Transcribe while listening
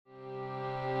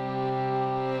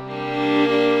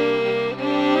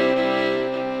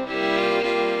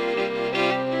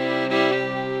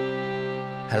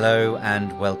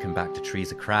and welcome back to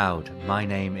Trees a Crowd. My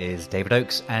name is David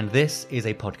Oakes, and this is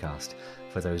a podcast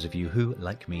for those of you who,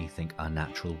 like me, think our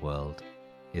natural world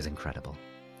is incredible.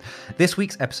 This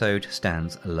week's episode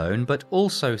stands alone, but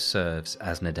also serves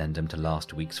as an addendum to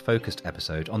last week's focused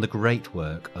episode on the great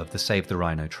work of the Save the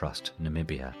Rhino Trust,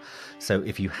 Namibia. So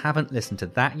if you haven't listened to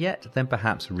that yet, then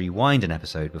perhaps rewind an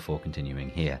episode before continuing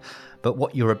here. But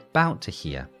what you're about to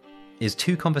hear is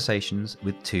two conversations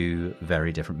with two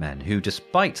very different men who,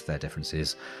 despite their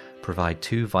differences, provide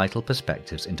two vital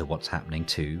perspectives into what's happening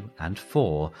to and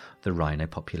for the rhino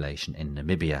population in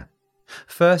Namibia.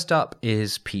 First up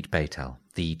is Piet Beytell,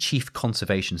 the Chief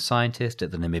Conservation Scientist at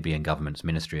the Namibian government's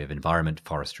Ministry of Environment,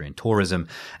 Forestry and Tourism,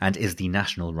 and is the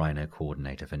National Rhino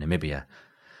Coordinator for Namibia.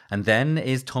 And then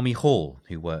is Tommy Hall,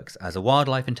 who works as a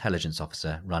wildlife intelligence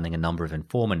officer running a number of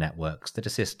informer networks that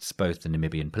assists both the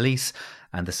Namibian police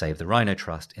and the Save the Rhino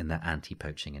Trust in their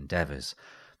anti-poaching endeavours.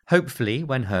 Hopefully,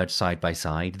 when heard side by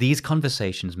side, these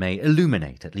conversations may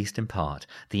illuminate, at least in part,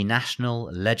 the national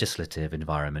legislative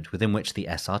environment within which the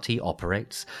SRT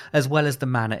operates, as well as the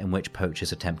manner in which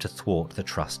poachers attempt to thwart the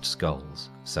Trust's goals.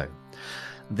 So,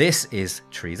 this is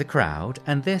Trees a Crowd,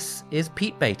 and this is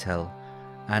Piet Beytell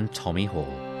and Tommy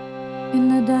Hall. In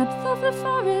the depth of the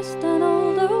forest, an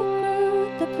old oak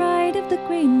grew, the pride of the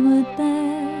greenwood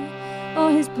there.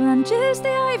 O'er his branches the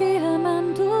ivy her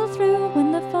mantle threw,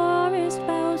 when the forest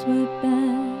boughs were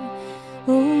bare.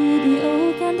 Oh, the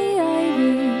oak and the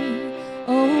ivy,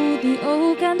 oh, the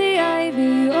oak and the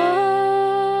ivy, oh.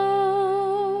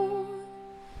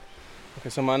 Okay,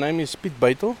 so my name is Piet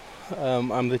Beytell.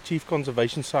 I'm the Chief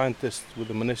Conservation Scientist with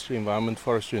the Ministry of Environment,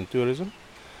 Forestry and Tourism.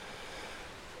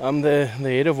 I'm the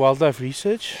head of wildlife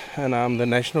research, and I'm the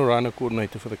National Rhino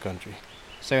Coordinator for the country.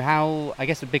 So I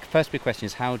guess the first big question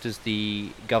is, how does the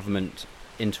government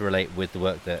interrelate with the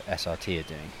work that SRT are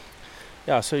doing?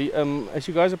 Yeah, so as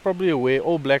you guys are probably aware,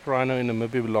 all black rhino in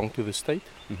Namibia belong to the state,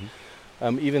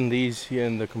 even these here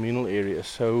in the communal areas.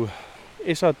 So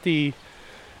SRT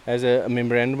has a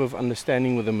memorandum of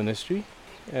understanding with the ministry,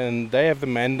 and they have the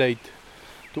mandate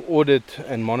to audit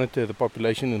and monitor the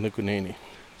population in the Kunene.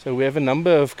 So we have a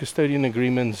number of custodian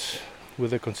agreements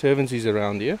with the conservancies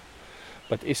around here,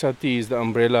 but SRT is the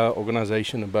umbrella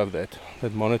organization above that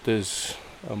monitors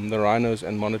the rhinos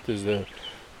and monitors the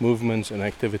movements and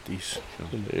activities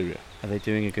in the area. Are they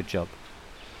doing a good job?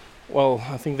 Well,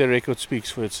 I think the record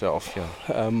speaks for itself.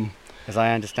 Sure. As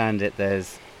I understand it,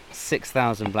 there's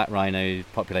 6,000 black rhino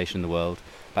population in the world,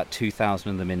 about 2,000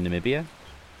 of them in Namibia.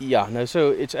 Yeah, no, so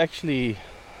it's actually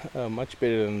much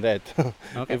better than that.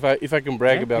 Okay. If I can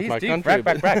brag about my country.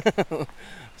 Brag.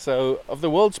 So of the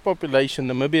world's population,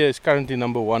 Namibia is currently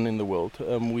number one in the world.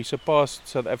 We surpassed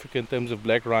South Africa in terms of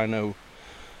black rhino.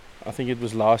 I think it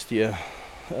was last year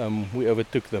we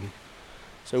overtook them.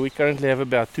 So we currently have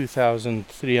about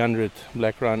 2,300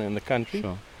 black rhino in the country.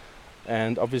 Sure.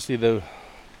 And obviously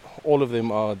all of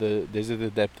them are the desert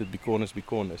adapted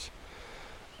bicornis.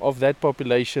 Of that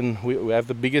population, we have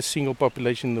the biggest single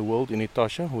population in the world in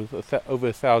Etosha with over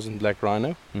 1,000 black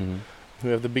rhino. Mm-hmm.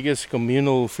 We have the biggest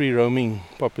communal free roaming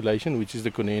population, which is the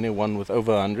Kunene one with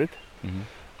over 100. Mm-hmm.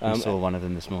 I saw one of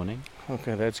them this morning.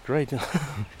 Okay, that's great.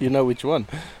 You know which one?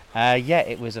 Yeah,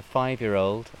 it was a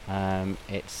 5-year-old.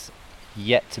 It's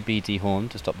yet to be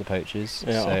dehorned to stop the poachers,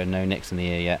 so no nicks in the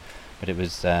ear yet. But it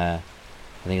was, I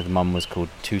think the mum was called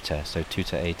Tuta, so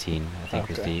Tuta 18, I think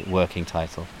is the working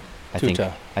title.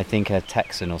 I think a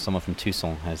Texan or someone from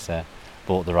Tucson has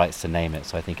bought the rights to name it,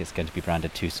 so I think it's going to be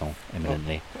branded Tucson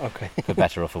imminently. Okay. For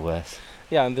better or for worse.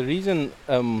 Yeah, and the reason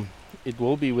it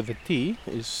will be with a T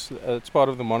is it's part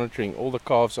of the monitoring. All the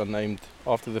calves are named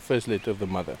after the first letter of the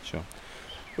mother. Sure.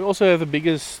 We also have the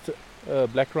biggest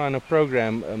black rhino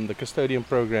program, the custodian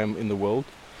program in the world.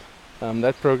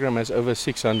 That program has over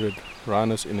 600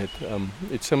 rhinos in it.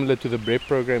 It's similar to the BREP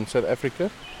program in South Africa,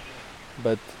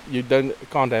 but you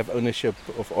can't have ownership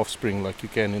of offspring like you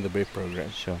can in the BREP program.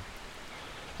 Sure.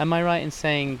 Am I right in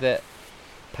saying that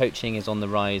poaching is on the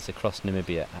rise across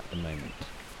Namibia at the moment?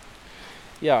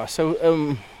 Yeah,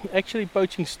 so actually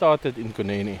poaching started in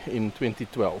Kunene in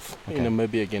 2012 in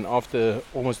Namibia again, after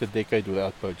almost a decade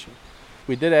without poaching.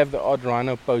 We did have the odd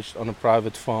rhino poached on a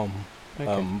private farm,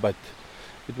 but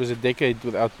it was a decade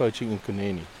without poaching in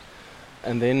Kunene.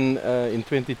 And then in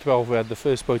 2012 we had the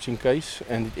first poaching case,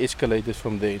 and it escalated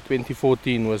from there.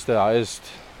 2014 was the highest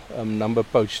number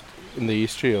poached in the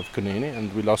history of Kunene,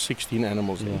 and we lost 16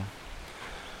 animals. Yeah.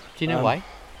 Do you know why?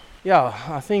 Yeah,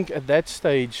 I think at that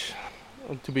stage,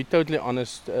 to be totally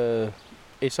honest,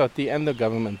 SRT and the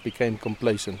government became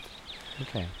complacent.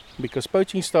 Okay. Because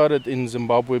poaching started in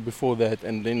Zimbabwe before that,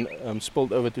 and then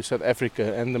spilled over to South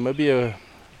Africa, and Namibia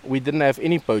we didn't have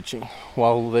any poaching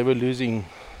while they were losing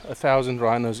 1,000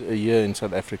 rhinos a year in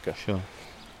South Africa. Sure.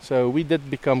 So we did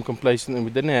become complacent and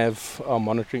we didn't have our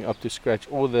monitoring up to scratch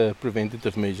or the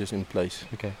preventative measures in place.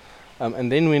 Okay.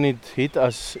 And then when it hit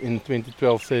us in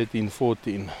 2012, 13,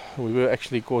 14, we were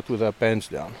actually caught with our pants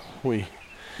down.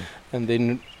 And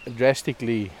then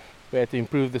drastically we had to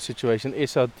improve the situation.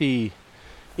 SRT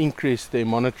increased their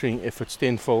monitoring efforts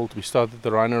tenfold. We started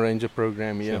the Rhino Ranger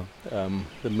program here. Sure.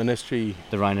 The ministry...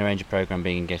 The Rhino Ranger program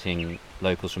being getting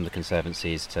locals from the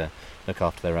conservancies to look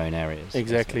after their own areas.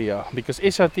 Exactly, yeah. Because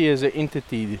SRT as an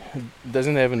entity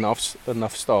doesn't have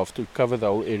enough staff to cover the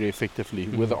whole area effectively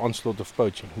with the onslaught of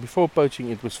poaching. Before poaching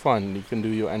it was fine. You can do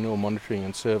your annual monitoring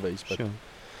and surveys. But Sure.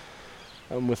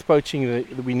 With poaching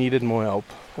we needed more help.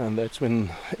 And that's when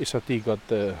SRT got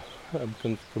the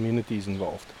communities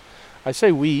involved. I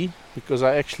say we because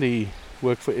I actually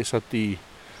worked for SRT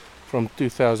from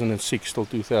 2006 till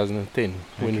 2010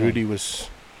 when Rudy was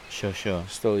Sure.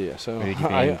 still here. So Rudy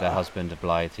being the husband of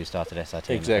Blythe who started SRT.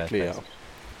 Exactly, in the first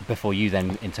place. Before you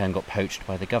then in turn got poached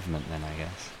by the government then, I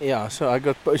guess. Yeah, so I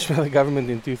got poached by the government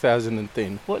in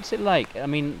 2010. What's it like? I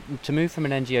mean, to move from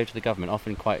an NGO to the government,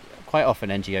 quite often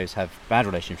NGOs have bad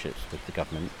relationships with the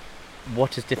government.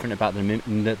 What is different about the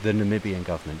Namibian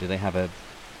government? Do they have a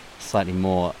slightly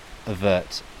more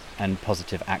overt and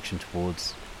positive action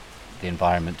towards the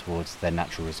environment, towards their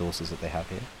natural resources that they have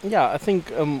here? Yeah, I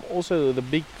think also the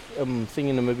big thing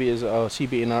in Namibia is our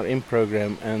CBNRM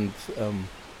program and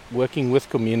working with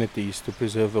communities to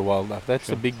preserve the wildlife. That's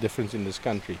the big difference in this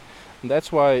country. And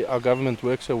that's why our government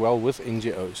works so well with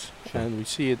NGOs. Sure. And we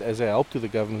see it as a help to the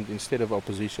government instead of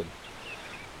opposition.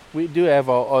 We do have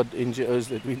our odd NGOs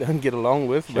that we don't get along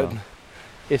with, but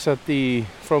SRT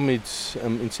from its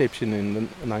inception in the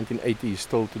 1980s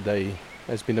till today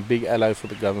has been a big ally for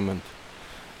the government,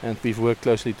 and we've worked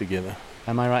closely together.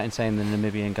 Am I right in saying the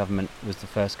Namibian government was the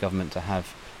first government to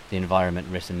have the environment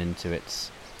written into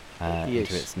its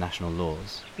national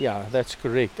laws? Yeah, that's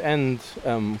correct. And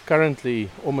currently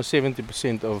almost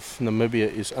 70% of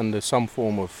Namibia is under some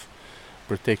form of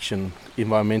protection,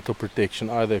 environmental protection,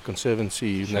 either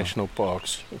conservancy, national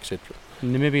parks, etc.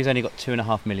 Namibia's only got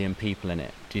 2.5 million people in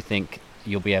it. Do you think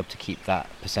you'll be able to keep that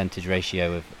percentage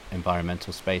ratio of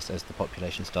environmental space as the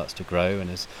population starts to grow and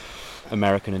as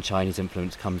American and Chinese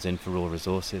influence comes in for raw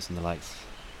resources and the likes?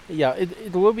 Yeah,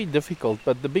 it will be difficult,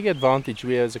 but the big advantage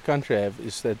we as a country have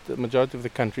is that the majority of the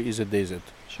country is a desert.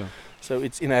 Sure. So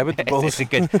it's inhabitable. it's a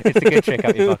good trick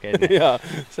out your pocket, isn't it? Yeah,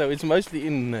 so it's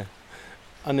mostly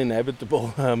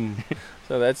uninhabitable.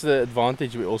 So that's the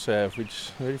advantage we also have,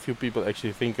 which very few people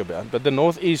actually think about. But the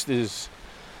northeast is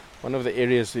one of the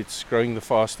areas that's growing the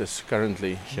fastest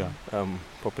currently,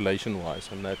 population-wise,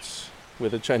 and that's where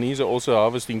the Chinese are also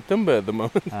harvesting timber at the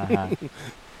moment.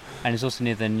 And it's also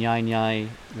near the Nyai Nyai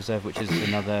Reserve, which is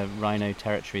another rhino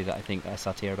territory that I think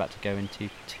SRT are about to go into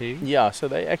too. Yeah, so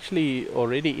they actually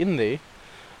already in there.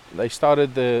 They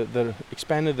started the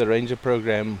expanded the ranger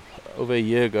program over a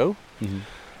year ago,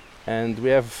 and we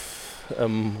have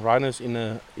rhinos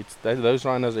those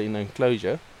rhinos are in an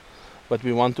enclosure, but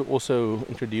we want to also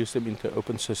introduce them into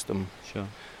open system. Sure.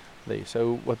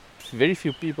 So what very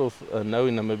few people know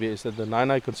in Namibia is that the Nyai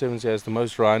Nyai Conservancy has the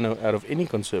most rhino out of any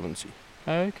conservancy.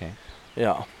 Oh, okay.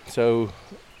 Yeah, so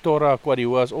Tora,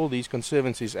 Kwariwas, all these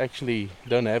conservancies actually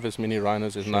don't have as many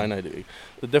rhinos as Nyai Nyai do.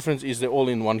 The difference is they're all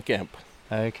in one camp.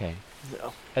 Okay. Yeah.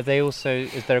 Are they also?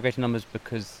 Is there a greater numbers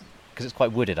because it's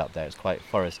quite wooded up there? It's quite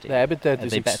foresty. The habitat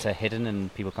is better hidden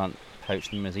and people can't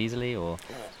poach them as easily, or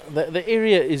the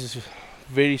area is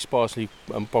very sparsely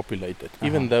populated,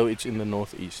 even though it's in the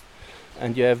northeast.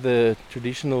 And you have the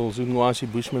traditional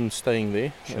Zunwasi Bushmen staying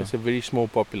there. Sure. It's a very small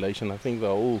population. I think the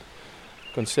whole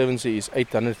conservancy is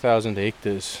 800,000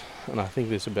 hectares, and I think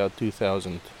there's about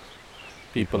 2,000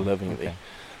 people living there.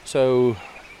 So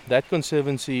that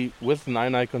conservancy with Nyai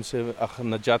Nyai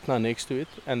Najatna next to it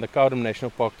and the Kaudum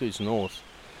National Park to its north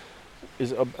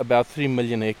is about 3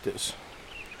 million hectares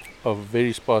of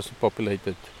very sparsely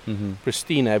populated,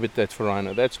 pristine habitat for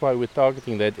rhino. That's why we're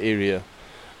targeting that area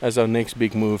as our next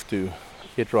big move to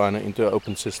get rhino into an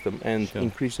open system and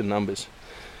increase the numbers.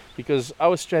 Because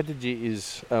our strategy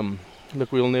is,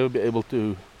 we'll never be able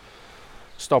to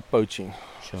stop poaching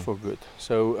for good.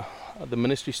 So the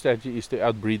ministry strategy is to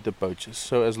outbreed the poachers.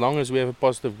 So as long as we have a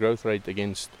positive growth rate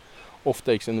against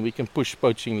offtakes and we can push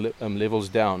poaching levels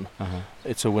down,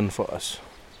 it's a win for us.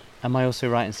 Am I also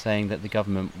right in saying that the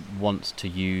government wants to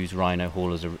use rhino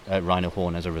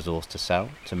horn as a resource to sell,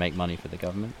 to make money for the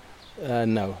government?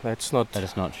 No, that's not. That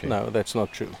is not true. No, that's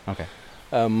not true. Okay.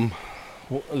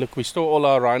 Look, we store all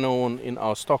our rhino in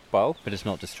our stockpile. But it's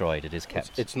not destroyed, it is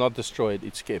kept. It's not destroyed,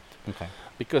 it's kept. Okay.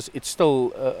 Because it's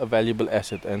still a valuable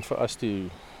asset, and for us to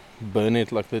burn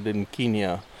it like they did in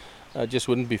Kenya just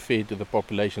wouldn't be fair to the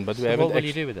population. But So what will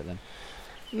you do with it then?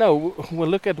 No, we'll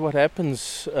look at what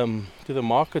happens to the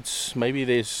markets. Maybe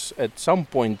there's at some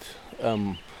point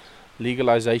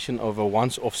legalization of a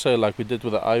once-off sale like we did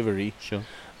with the ivory. Sure.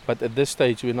 But at this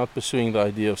stage, we're not pursuing the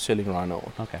idea of selling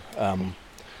rhino. Okay.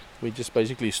 We're just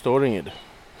basically storing it.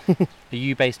 Are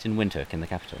you based in Windhoek, in the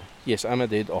capital? Yes, I'm at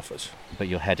the head office. But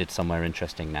you're headed somewhere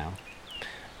interesting now.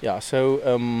 Yeah, so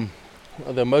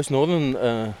the most northern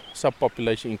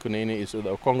subpopulation in Kunene is the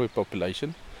Okongwe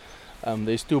population.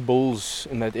 There's 2 bulls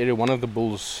in that area. One of the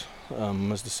bulls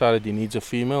has decided he needs a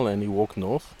female and he walked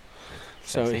north.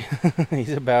 Sexy. So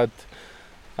he's about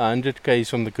 100 k's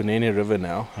from the Kunene River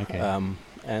now. Okay.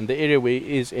 And the area where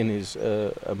he is in is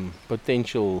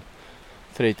potential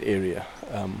threat area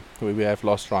where we have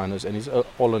lost rhinos, and he's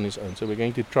all on his own. So we're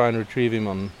going to try and retrieve him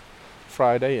on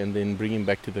Friday and then bring him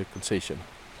back to the concession.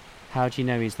 How do you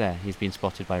know he's there? He's been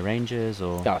spotted by rangers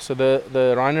or? Yeah, so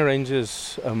the rhino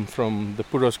rangers from the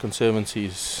Puros Conservancy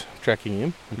is tracking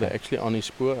him. Okay. They're actually on his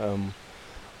spoor.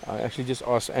 I actually just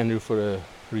asked Andrew for a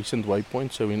recent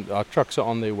waypoint, so our trucks are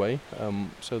on their way.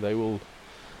 So they will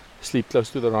sleep close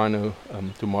to the rhino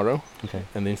tomorrow. Okay.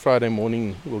 And then Friday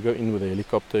morning we'll go in with a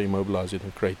helicopter, immobilize it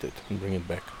and crate it and bring it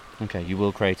back. Okay, you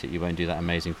will crate it. You won't do that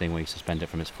amazing thing where you suspend it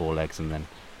from its 4 legs and then...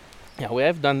 Yeah, we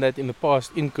have done that in the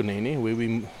past in Kunene, where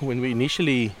when we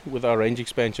initially, with our range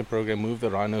expansion program, moved the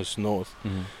rhinos north.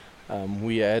 Mm-hmm.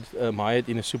 We had hired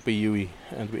in a Super Huey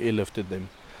and we airlifted them.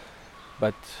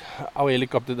 But our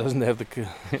helicopter doesn't have the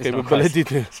capability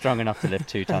to... strong enough to lift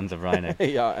 2 tons of rhino.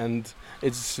 Yeah, and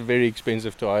it's very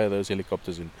expensive to hire those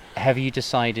helicopters in. Have you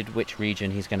decided which region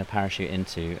he's going to parachute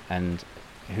into and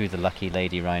who the lucky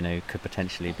lady rhino could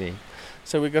potentially be?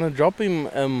 So we're going to drop him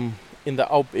in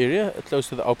the Alp area, close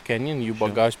to the Alp Canyon. You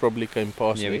guys probably came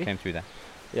past Yeah, there. we came through there.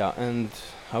 Yeah, and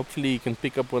hopefully you can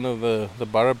pick up one of the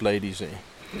Burrup ladies there.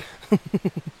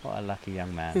 What a lucky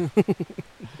young man.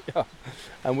 Yeah,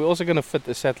 and we're also going to fit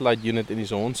a satellite unit in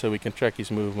his horn so we can track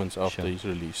his movements after Sure. he's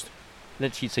released.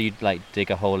 So you'd like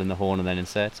dig a hole in the horn and then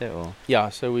insert it, or? Yeah,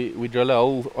 so we drill a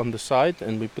hole on the side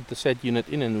and we put the sat unit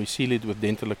in and we seal it with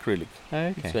dental acrylic.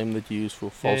 Okay. Same that you use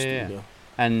for false Yeah. steel.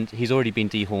 And he's already been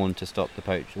dehorned to stop the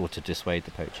poach or to dissuade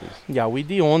the poachers. Yeah, we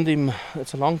dehorned him.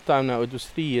 It's a long time now. It was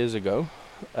 3 years ago.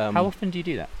 How often do you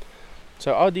do that?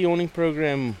 So our dehorning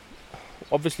program,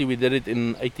 obviously we did it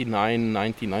in 89,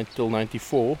 90, till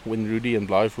 94 when Rudy and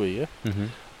Blythe were here.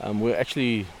 Mm-hmm. We're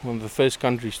actually one of the first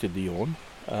countries to dehorn.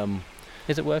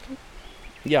 Is it working?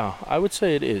 Yeah, I would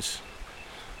say it is.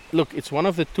 Look, it's one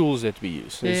of the tools that we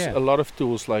use. There's Yeah. a lot of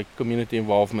tools like community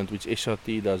involvement, which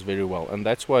SRT does very well, and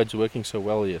that's why it's working so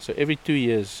well here. So every 2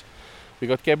 years, we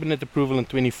got cabinet approval in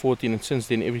 2014, and since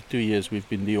then, every 2 years, we've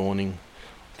been dehorning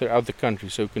throughout the country.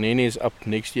 So Kunene is up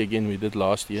next year again. We did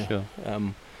last year. Sure.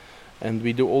 And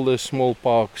we do all the small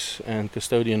parks and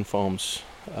custodian farms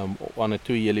on a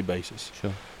 2-yearly basis.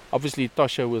 Sure. Obviously,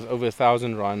 Tosha with over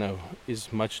 1,000 rhino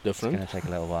is much It's different. going to take a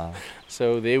little while.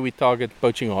 So there we target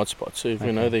poaching hotspots. So if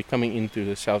we know Okay. they're coming into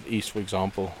the southeast, for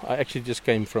example. I actually just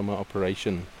came from an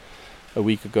operation a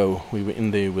week ago. We were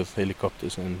in there with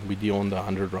helicopters and we dehorned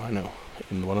 100 rhino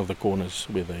in one of the corners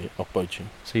where they are poaching.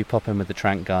 So you pop in with the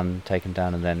trank gun, take him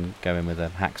down, and then go in with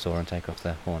a hacksaw and take off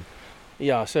the horn.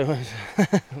 Yeah, so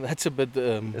that's a bit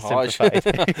harsh.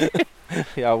 Simplified.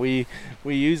 Yeah, we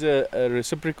use a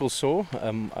reciprocal saw.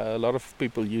 A lot of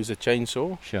people use a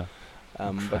chainsaw. Sure.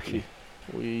 But Crikey.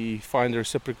 we find the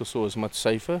reciprocal saw is much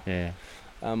safer. Yeah.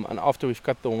 And after we've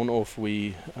cut the horn off,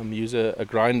 we use a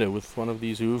grinder with one of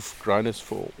these hoof grinders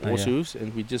for horse hooves,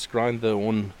 and we just grind the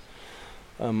horn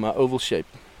a oval shape.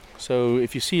 So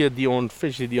if you see a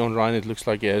freshly dehorned rhino, it looks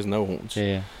like he has no horns.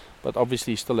 Yeah. But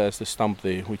obviously he still has the stump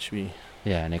there, which we...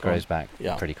 Yeah, and it grows back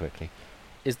Yeah. pretty quickly.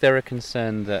 Is there a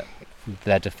concern that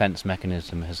their defense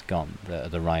mechanism has gone?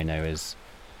 The rhino is,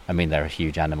 I mean, they're a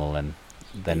huge animal and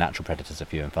their natural predators are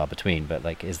few and far between, but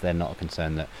like, is there not a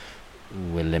concern that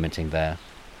we're limiting their...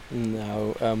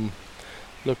 No.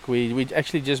 Look, we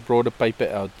actually just brought a paper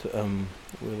out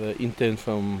with an intern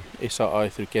from SRI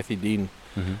through Kathy Dean.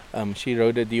 Mm-hmm. She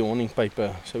wrote a dehorning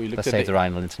paper. So we looked That's at Save the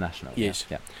Rhino International. Yes.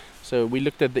 Yeah. So we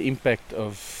looked at the impact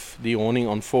of dehorning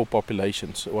on 4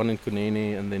 populations, one in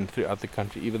Kunene and then throughout the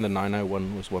country. Even the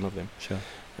 901 was one of them. Sure.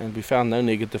 And we found no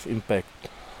negative impact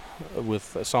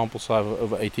with a sample size of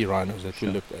over 80 rhinos that we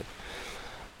looked at.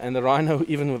 And the rhino,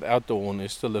 even without the horn,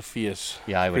 is still a fierce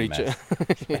Yeah, I wouldn't creature.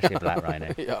 mess, especially a black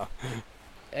rhino. Yeah.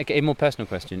 Okay, a more personal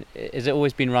question. Has it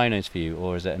always been rhinos for you,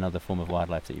 or is it another form of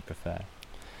wildlife that you prefer?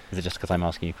 Is it just because I'm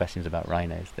asking you questions about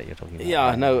rhinos that you're talking about?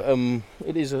 Yeah, rhinos? no,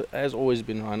 it has always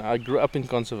been rhino. I grew up in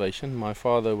conservation. My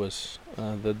father was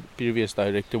the previous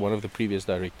director, one of the previous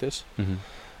directors.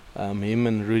 Mm-hmm. Him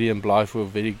and Rudy and Blythe were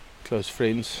very close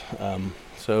friends.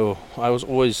 So I was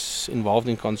always involved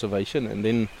in conservation, and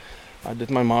then I did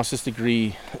my master's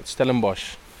degree at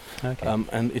Stellenbosch. Okay.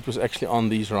 And it was actually on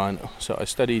these rhino. So I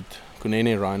studied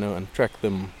Kunene rhino and tracked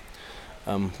them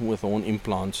with horn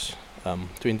implants,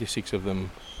 26 of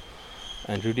them.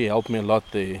 And Rudy helped me a lot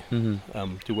there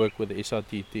to work with the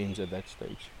SRT teams at that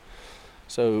stage.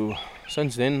 So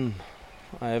since then,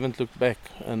 I haven't looked back.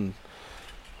 And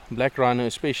black rhino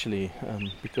especially,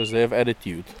 because they have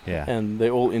attitude. Yeah. And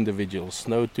they're all individuals.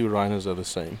 No two rhinos are the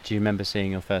same. Do you remember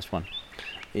seeing your first one?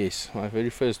 Yes, my very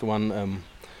first one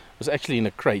was actually in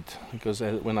a crate, because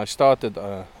when I started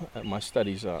my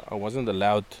studies, I wasn't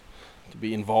allowed to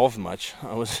be involved much.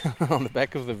 I was on the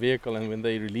back of the vehicle, and when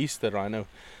they released the rhino,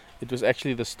 it was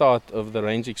actually the start of the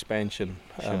range expansion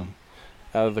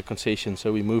out of the concession.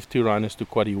 So we moved 2 rhinos to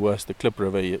Quaddy-Worth, the Klip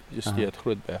River, just here at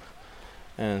Grootberg.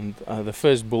 And the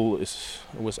first bull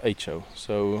was HO.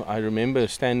 So I remember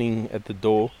standing at the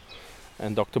door,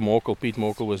 and Dr. Piet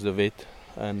Morkel was the vet,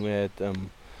 and we had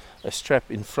a strap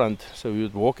in front, so we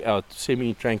would walk out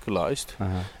semi-tranquilized,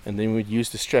 and then we'd use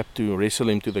the strap to wrestle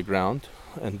him to the ground,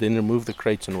 and then remove the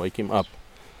crates and wake him up.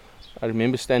 I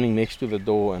remember standing next to the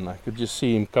door, and I could just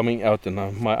see him coming out,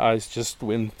 and my eyes just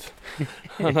went,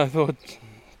 and I thought,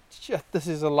 shit, this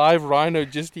is a live rhino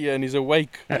just here, and he's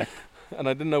awake. And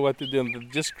I didn't know what to do, and I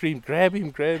just screamed, grab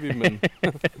him, and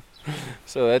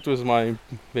so that was my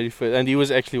very first, and he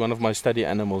was actually one of my study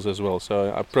animals as well, so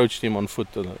I approached him on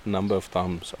foot a number of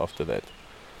times after that.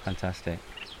 Fantastic.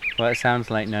 Well, it sounds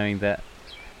like knowing that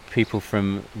people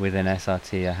from within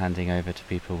SRT are handing over to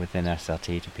people within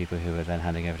SRT to people who are then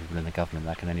handing over to within the government.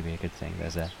 That can only be a good thing.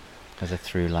 There's a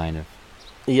through line of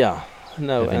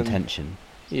intention.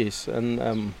 Yes,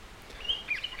 and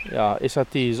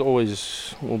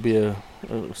SRT will be a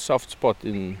soft spot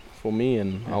for me,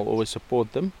 and I'll always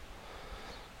support them.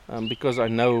 Because I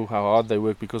know how hard they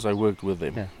work, because I worked with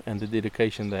them, and the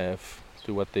dedication they have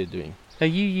to what they're doing. Are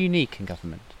you unique in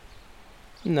government?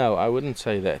 No, I wouldn't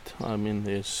say that. I mean,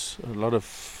 there's a lot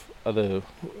of other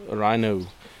rhino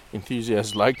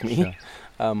enthusiasts like me. Sure.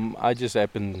 I just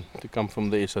happen to come from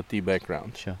the SRT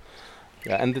background. Sure.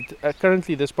 Yeah, and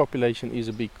currently this population is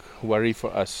a big worry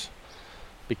for us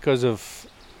because of,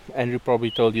 Andrew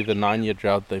probably told you, the 9-year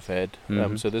drought they've had.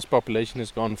 So this population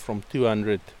has gone from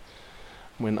 200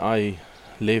 when I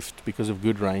left because of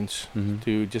good rains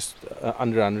to just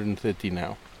under 130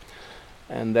 now.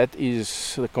 And that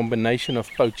is the combination of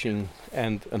poaching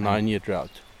and a 9-year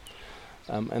drought.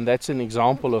 And that's an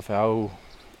example of how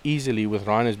easily with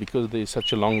rhinos, because they're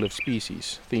such a long-lived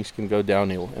species, things can go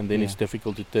downhill, and then it's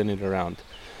difficult to turn it around.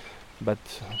 But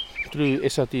through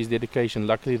SRT's dedication,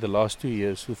 luckily the last 2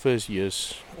 years, the first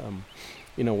years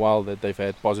in a while, that they've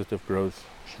had positive growth.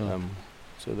 Sure.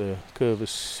 So the curve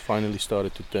has finally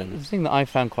started to turn. The thing that I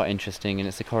found quite interesting, and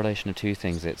it's a correlation of 2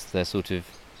 things. It's the sort of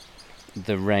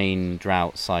the rain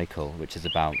drought cycle, which is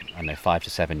about 5 to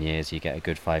 7 years. You get a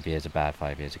good 5 years, a bad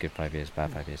 5 years, a good 5 years,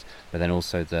 bad 5 years. But then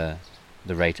also the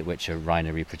rate at which a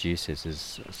rhino reproduces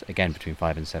is again between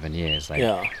 5 and 7 years.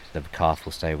 The calf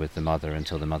will stay with the mother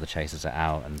until the mother chases it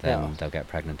out, and then they'll get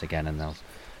pregnant again, and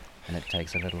it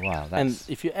takes a little while. And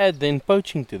if you add then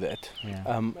poaching to that,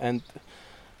 and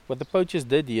what the poachers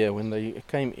did here when they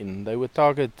came in, they would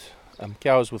target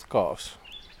cows with calves,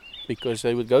 because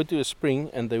they would go to a spring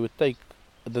and they would take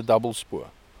the double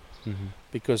spoor,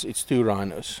 because it's 2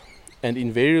 rhinos, and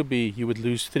invariably you would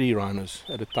lose 3 rhinos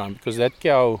at a time, because that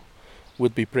cow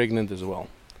would be pregnant as well.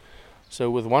 So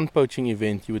with one poaching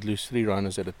event you would lose 3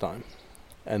 rhinos at a time,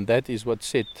 and that is what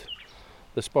set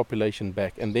this population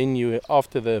back. And then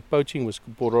after the poaching was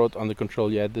brought under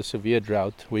control, you had the severe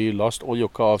drought where you lost all your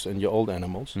calves and your old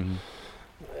animals,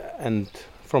 and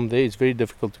from there it's very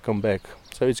difficult to come back.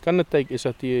 So it's going to take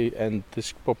SRT and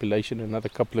this population another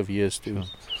couple of years to,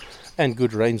 and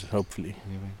good rains hopefully.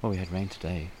 Well, we had rain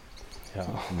today. Yeah.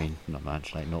 I mean, not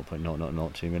much, like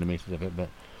 0.002 millimetres of it, but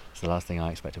it's the last thing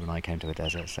I expected when I came to a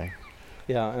desert. So.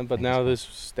 Yeah, but now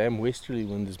this damn westerly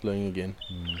wind is blowing again.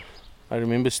 I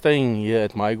remember staying here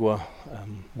at Maigua,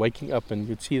 waking up, and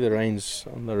you'd see the rains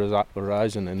on the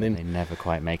horizon, and then they never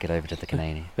quite make it over to the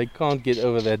Canary. They can't get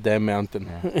over that damn mountain.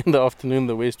 In the afternoon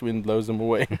the west wind blows them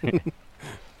away.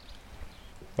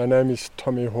 My name is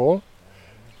Tommy Hall.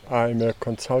 I'm a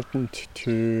consultant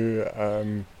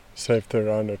to Save the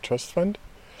Rhino Trust Fund.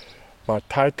 My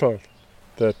title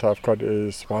that I've got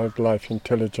is Wildlife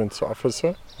Intelligence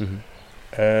Officer,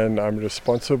 and I'm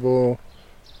responsible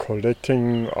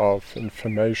collecting of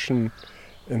information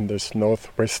in this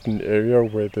northwestern area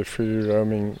where the free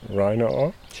roaming rhino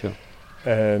are. Sure.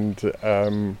 And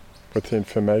with the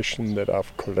information that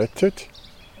I've collected,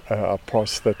 I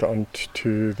pass that on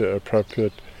to the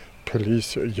appropriate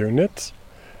police units.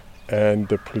 And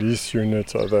the police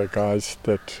units are the guys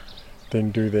that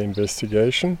then do the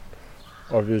investigation.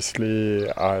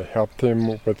 Obviously, I help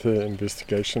them with the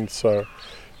investigation so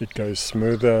it goes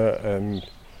smoother and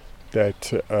that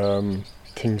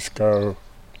things go,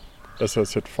 as I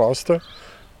said, faster.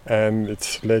 And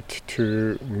it's led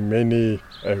to many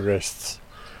arrests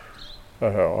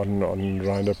on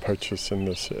rhino poachers in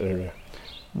this area.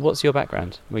 What's your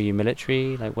background? Were you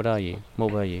military? Like, what are you?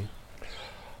 What were you?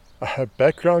 I have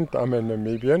background. I'm a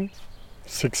Namibian,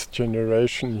 6th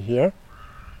generation here.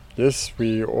 Yes,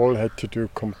 we all had to do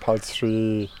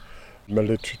compulsory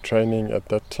military training at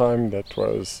that time. That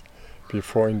was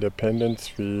before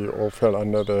independence. We all fell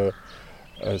under the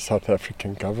South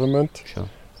African government. Sure.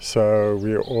 So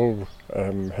we all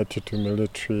had to do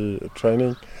military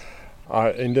training.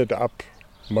 I ended up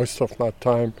most of my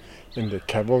time in the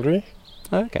cavalry.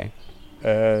 Oh, okay.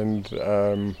 And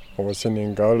I was in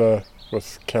Angola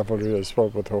with cavalry as well,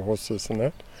 with the horses and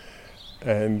that.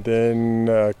 And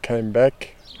then came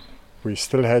back. We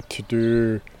still had to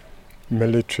do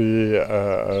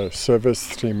military service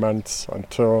 3 months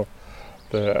until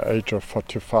the age of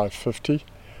 45, 50.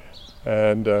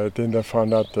 And then they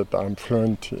found out that I'm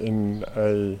fluent in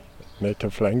a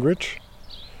native language.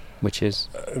 Which is?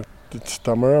 It's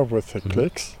Tamara with the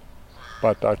clicks.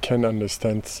 But I can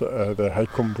understand the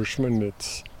Haikom Bushman.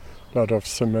 It's a lot of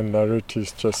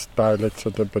similarities, just dialects a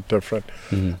little bit different.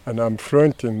 And I'm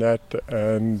fluent in that.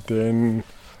 And then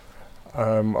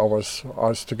I was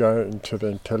asked to go into the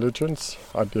intelligence.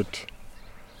 I did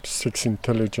 6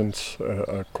 intelligence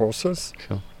courses.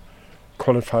 Sure.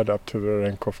 Qualified up to the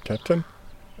rank of captain.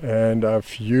 And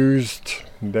I've used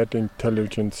that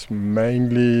intelligence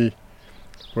mainly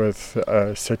with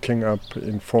setting up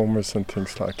informers and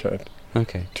things like that.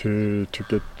 Okay. To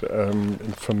get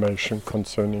information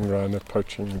concerning rhino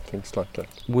poaching and things like that.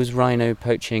 Was rhino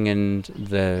poaching and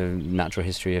the natural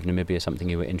history of Namibia something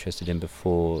you were interested in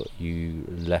before you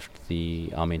left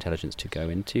the Army Intelligence to go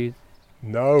into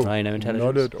rhino intelligence?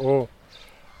 Not at all.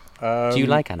 Do you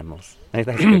like animals? That's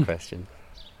a good question.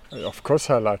 Of course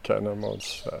I like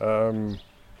animals.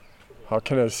 How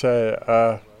can I say?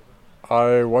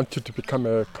 I wanted to become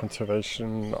a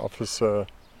conservation officer,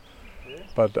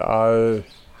 but I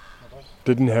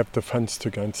didn't have the funds to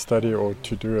go and study or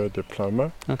to do a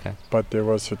diploma. Okay. But there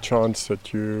was a chance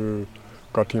that you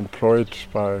got employed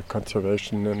by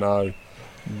conservation, and I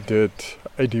did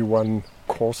 81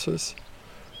 courses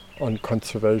on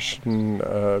conservation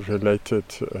related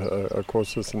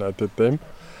courses, and I did them.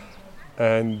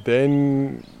 And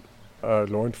then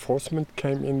law enforcement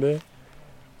came in there,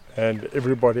 and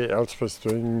everybody else was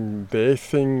doing their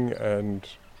thing and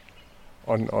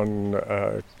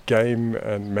on game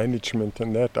and management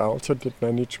and that. I also did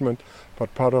management,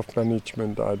 but part of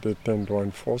management I did then law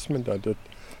enforcement. I did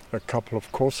a couple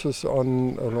of courses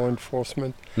on law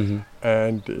enforcement,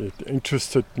 and it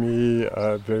interested me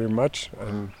very much.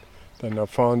 And then I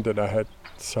found that I had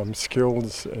some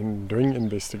skills in doing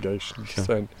investigations.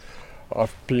 Sure. And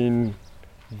I've been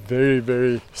very,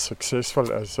 very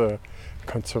successful as a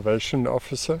conservation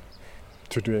officer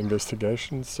to do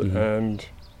investigations. And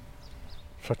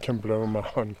if I can blow my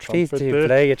own trumpet. Please do,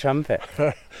 blow your trumpet.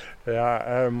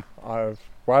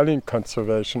 While in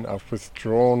conservation, I've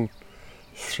withdrawn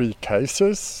 3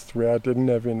 cases where I didn't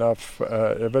have enough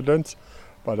evidence,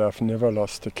 but I've never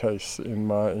lost a case in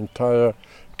my entire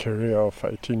career of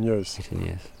 18 years. 18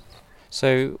 years.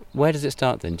 So where does it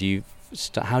start then?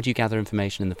 How do you gather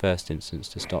information in the first instance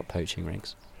to stop poaching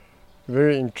rings?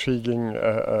 Very intriguing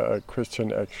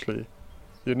question, actually.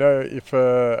 You know, if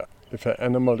an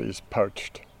animal is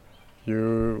poached,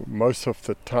 you most of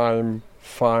the time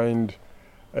find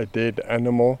a dead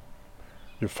animal.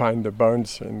 You find the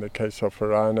bones. In the case of a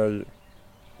rhino,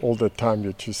 all the time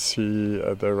you just see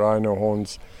the rhino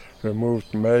horns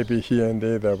removed. Maybe here and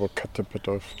there they will cut a bit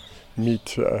of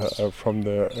meat from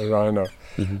the rhino.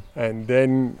 And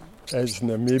then, as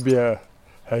Namibia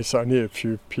has only a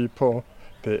few people,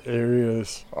 the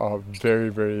areas are very,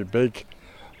 very big.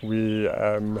 We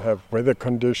have weather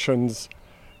conditions,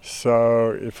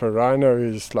 so if a rhino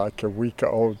is like a week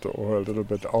old or a little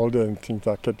bit older and things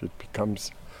like that, it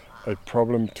becomes a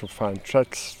problem to find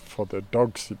tracks for the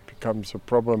dogs. It becomes a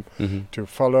problem to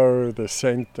follow the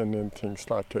scent and things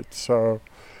like that. So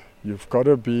you've got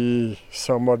to be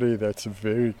somebody that's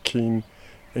very keen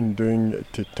in doing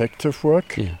detective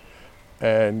work.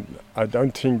 And I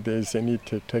don't think there's any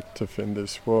detective in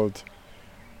this world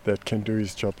that can do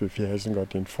his job if he hasn't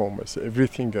got informers.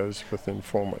 Everything goes with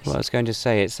informers. Well, I was going to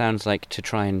say, it sounds like to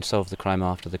try and solve the crime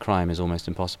after the crime is almost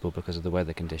impossible because of the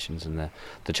weather conditions and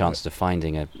the chances of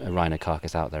finding a rhino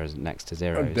carcass out there is next to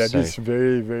zero. That is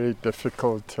very, very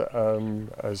difficult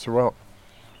as well.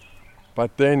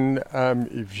 But then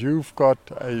if you've got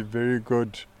a very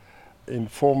good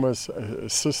informers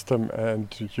system and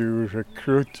you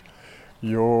recruit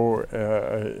your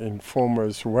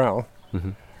informers well,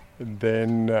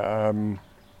 then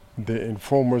the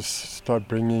informers start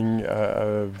bringing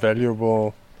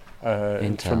valuable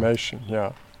information.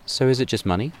 Yeah. So is it just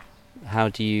money? How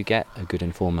do you get a good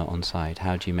informer on side?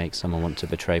 How do you make someone want to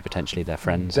betray potentially their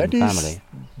friends and family?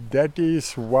 That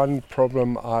is one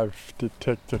problem I've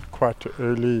detected quite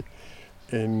early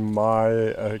in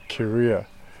my career.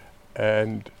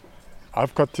 And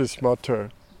I've got this motto: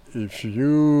 if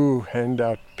you hand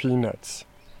out peanuts,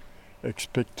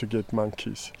 expect to get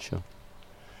monkeys. Sure.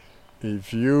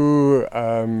 If you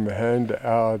hand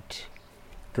out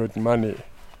good money,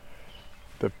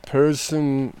 the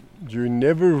person, you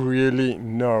never really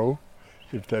know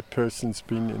if that person's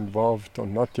been involved or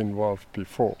not involved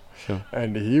before. Sure.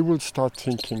 And he will start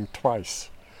thinking twice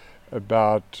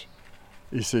about,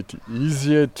 is it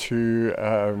easier to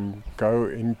go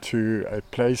into a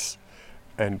place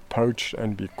and poach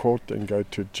and be caught and go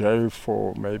to jail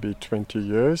for maybe 20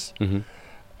 years,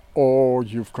 or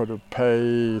you've got to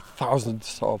pay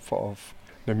thousands of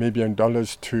Namibian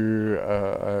dollars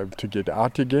to get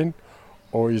out again,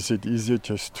 or is it easier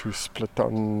just to split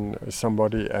on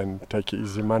somebody and take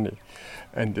easy money?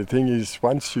 And the thing is,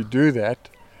 once you do that,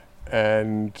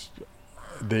 and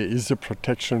there is a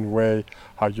protection way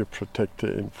how you protect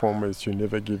the informers. You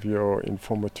never give your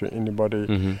informer to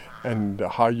anybody, and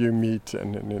how you meet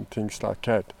and things like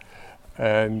that.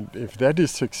 And if that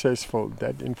is successful,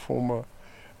 that informer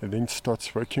then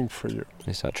starts working for you.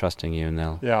 They start trusting you, and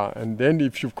they'll... Yeah, and then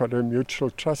if you've got a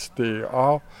mutual trust, there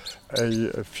are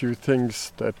a few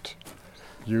things that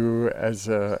you as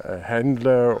a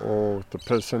handler or the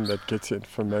person that gets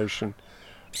information,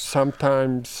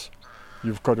 sometimes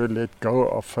you've got to let go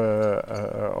of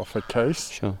a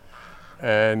case, Sure.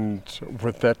 and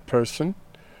with that person,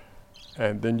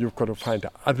 and then you've got to find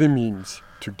other means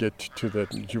to get to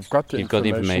that. You've got the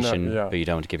information, but you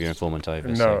don't want to give your informant over.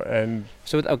 No,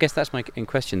 so I guess that's my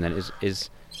question then. Is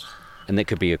and it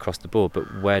could be across the board,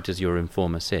 but where does your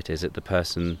informer sit? Is it the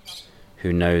person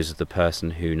who knows the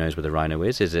person who knows where the rhino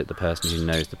is? Is it the person who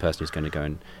knows the person who's going to go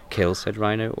and kill said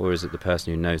rhino? Or is it the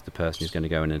person who knows the person who's going to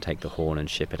go in and take the horn and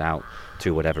ship it out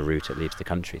through whatever route it leaves the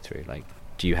country through? Like,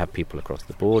 do you have people across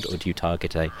the board, or do you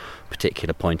target a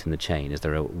particular point in the chain? Is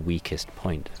there a weakest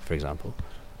point, for example?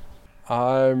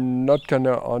 I'm not going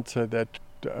to answer that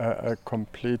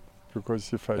complete,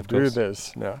 because if I do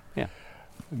this now,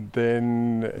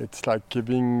 then it's like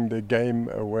giving the game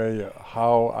away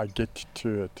how I get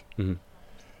to it.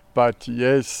 But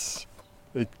yes,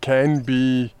 it can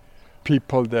be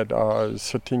people that are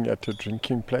sitting at a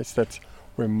drinking place. That's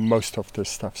where most of the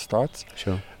stuff starts.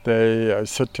 Sure. They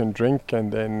sit and drink,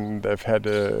 and then they've had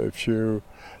a few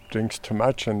drinks too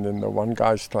much, and then the one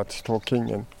guy starts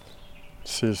talking and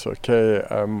says, okay,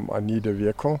 I need a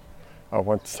vehicle. I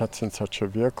want such and such a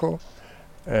vehicle.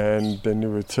 And then he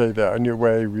would say the only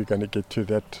way we're going to get to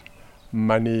that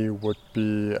money would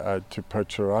be to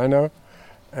poach a rhino.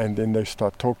 And then they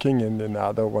start talking, and then the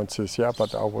other one says, yeah,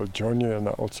 but I will join you, and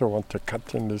I also want to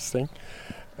cut in this thing.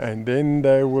 And then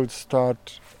they will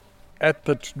start at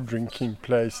the drinking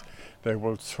place. They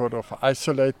will sort of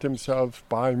isolate themselves,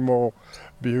 buy more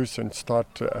views, and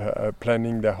start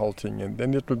planning the whole thing. And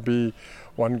then it will be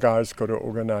one guy's got to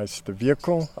organize the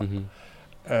vehicle,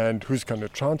 and who's going to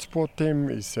transport them?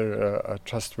 Is there a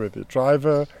trustworthy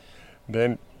driver?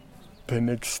 Then the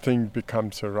next thing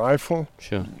becomes a rifle,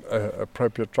 Sure.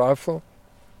 Appropriate rifle.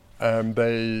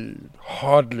 They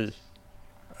hardly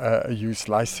use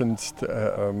licensed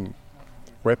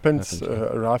weapons,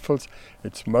 rifles.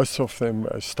 It's most of them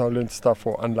stolen stuff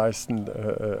or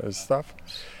unlicensed stuff.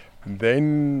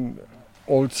 Then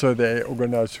also they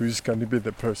organize who's going to be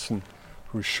the person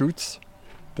who shoots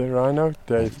the rhino.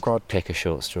 They've got... Pick a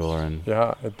short straw and...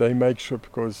 Yeah, they make sure,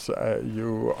 because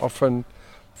you often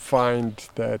find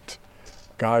that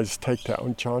guys take their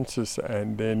own chances,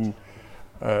 and then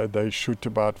they shoot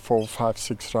about 4, 5,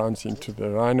 6 rounds into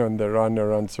the rhino, and the rhino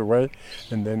runs away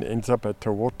and then ends up at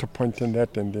a water point in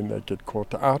that, and then they get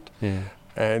caught out. Yeah.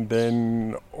 And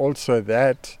then also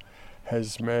that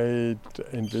has made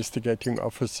investigating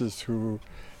officers who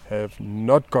have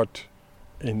not got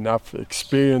enough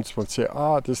experience will say,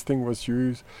 this thing was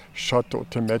used, shot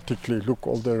automatically, look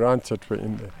all the rounds that were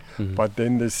in there. Mhm. But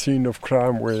then the scene of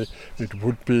crime where it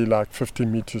would be like 50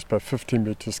 meters by 50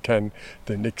 meters can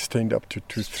then extend up to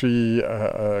 3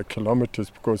 kilometers,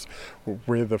 because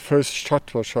where the first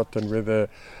shot was shot and where the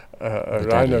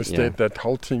rhino stayed, that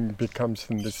whole thing becomes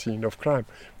in the scene of crime,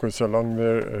 because along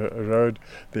the road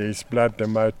there is blood, there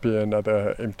might be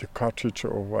another empty cartridge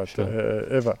or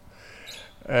whatever.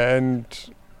 And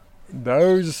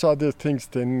those are the things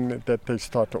then that they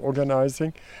start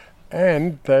organizing.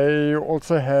 And they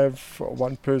also have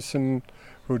one person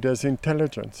who does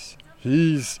intelligence.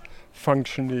 His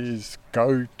function is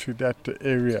go to that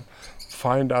area,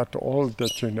 find out all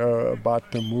that you know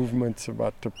about the movements,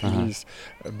 about the police,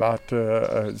 about,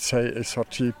 say,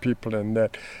 SRT people and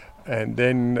that. And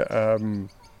then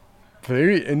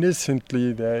very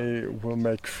innocently they will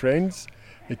make friends.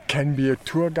 It can be a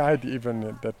tour guide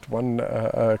even. That one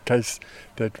case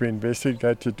that we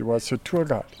investigated was a tour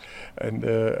guide. And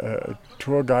a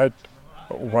tour guide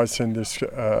was in this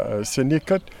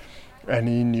syndicate, and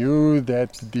he knew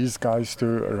that these guys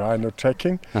do rhino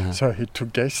tracking. So he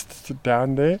took guests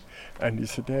down there, and he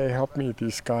said, hey, help me,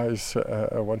 these guys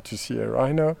want to see a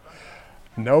rhino.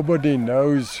 Nobody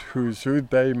knows who's who.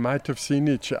 They might have seen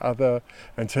each other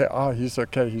and say, he's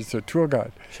okay, he's a tour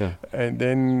guide. Sure. And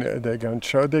then they go and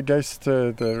show the guest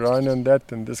the rhino and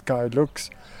that, and this guy looks,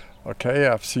 okay,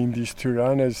 I've seen these 2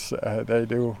 rhinos, they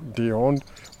do dehorned,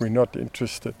 we're not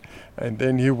interested. And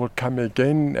then he will come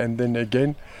again, and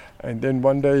then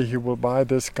one day he will buy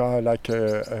this guy like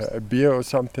a beer or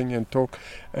something and talk.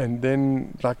 And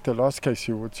then, like the last case,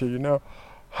 he would say,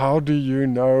 how do you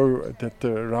know that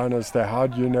the rhino's there? How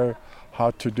do you know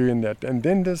how to do in that? And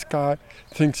then this guy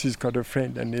thinks he's got a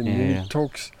friend, and then he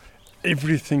talks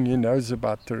everything he knows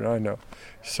about the rhino.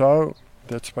 So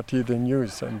that's what he then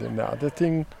uses. And then the other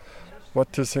thing,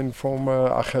 what this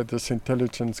informer, this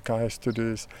intelligence guy has to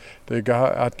do is they go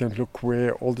out and look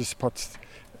where all the spots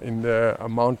in the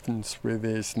mountains where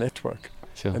there's network.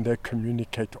 Sure. And they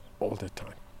communicate all the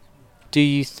time. Do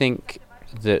you think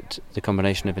that the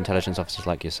combination of intelligence officers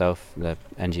like yourself, the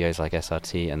NGOs like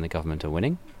SRT and the government are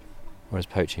winning? Or is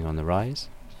poaching on the rise?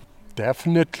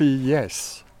 Definitely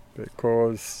yes,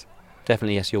 because...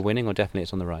 Definitely yes, you're winning, or definitely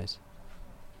it's on the rise?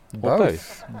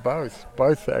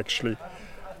 Both actually.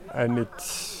 And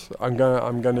I'm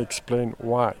gonna explain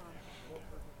why.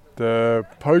 The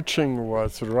poaching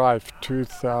was rife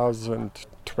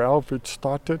 2012 it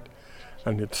started,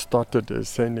 and it started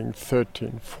ascending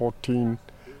 13, 14,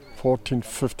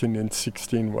 15 and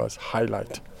 16 was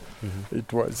highlight. Mm-hmm.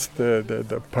 It was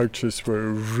the poachers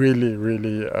were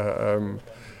really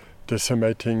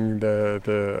decimating the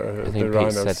I think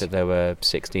rhinos. Pete said that there were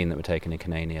 16 that were taken in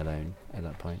Kanani alone at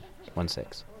that point.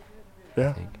 16. Yeah.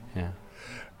 I think. Yeah.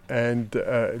 And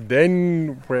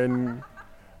then when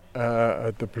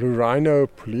the Blue Rhino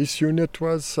police unit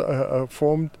was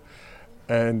formed,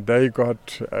 and they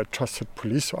got trusted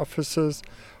police officers,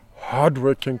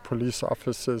 hard-working police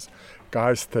officers,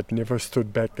 guys that never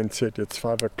stood back and said, it's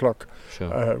 5 o'clock,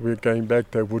 sure. We're going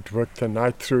back. They would work the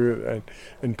night through, and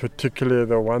in particular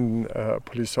the one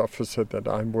police officer that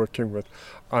I'm working with,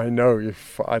 I know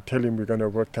if I tell him we're going to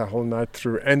work the whole night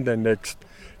through and the next,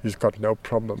 he's got no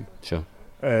problem. Sure.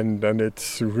 And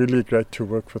it's really great to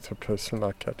work with a person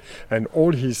like that, and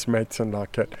all his mates and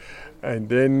like that. And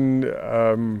then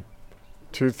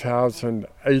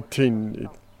 2018 it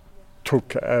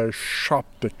took a sharp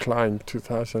decline.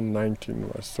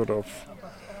 2019 was sort of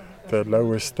the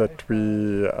lowest that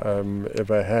we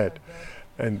ever had,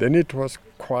 and then it was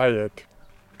quiet.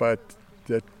 But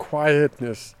that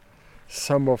quietness,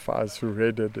 some of us who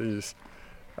read it, is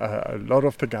a lot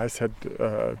of the guys had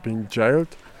been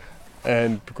jailed,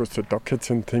 and because the dockets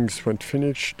and things weren't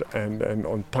finished and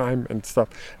on time and stuff,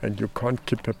 and you can't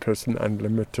keep a person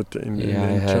unlimited in jail.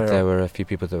 I heard there were a few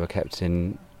people that were kept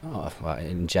in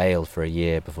jail for a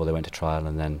year before they went to trial,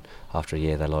 and then after a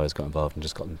year their lawyers got involved and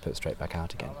just got them put straight back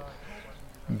out again.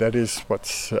 That is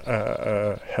what's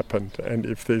happened, and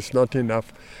if there's not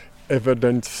enough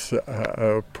evidence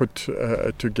put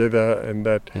together and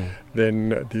that,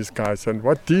 then these guys, and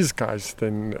what these guys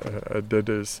then did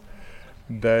is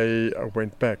they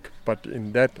went back. But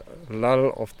in that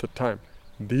lull of the time,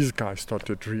 these guys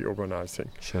started reorganizing.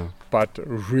 Sure. But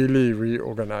really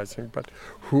reorganizing. But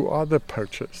who are the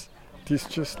poachers? It's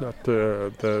just not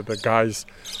the guys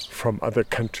from other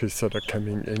countries that are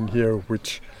coming in here,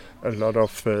 which a lot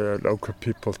of the local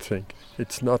people think.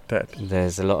 It's not that.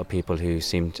 There's a lot of people who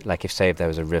seem to, like, if there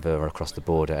was a river or across the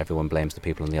border, everyone blames the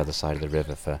people on the other side of the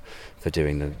river for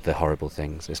doing the horrible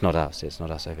things. It's not us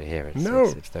over here,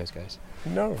 it's those guys.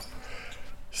 No.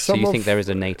 So you think there is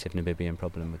a native Namibian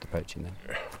problem with the poaching then?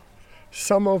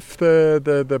 Some of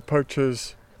the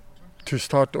poachers, to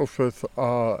start off with,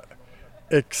 are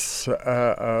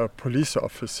ex-police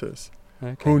officers.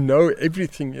 Okay. Who know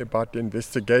everything about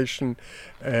investigation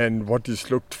and what is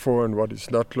looked for and what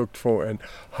is not looked for, and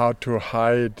how to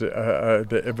hide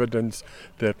the evidence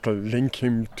that will link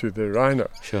him to the rhino.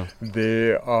 Sure.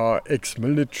 There are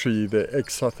ex-military, the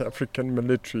ex-South African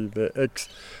military, the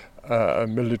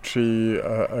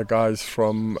ex-military guys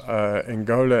from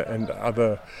Angola and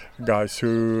other guys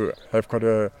who have got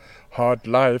a hard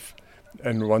life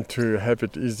and want to have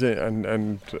it easy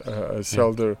and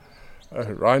sell the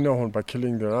rhino horn by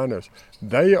killing the rhinos.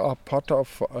 They are part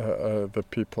of the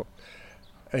people.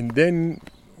 And then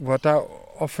what I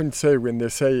often say when they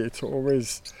say it's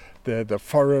always the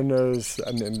foreigners,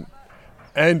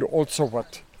 and also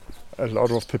what a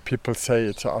lot of the people say,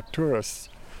 it's our tourists.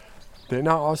 Then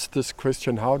I ask this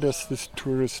question, how does this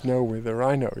tourist know where the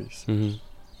rhino is? Mm-hmm.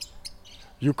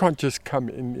 You can't just come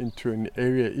into an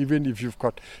area, even if you've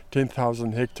got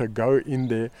 10,000 hectare, go in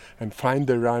there and find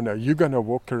the rhino. You're going to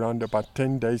walk around about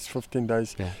 10 days, 15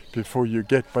 days before you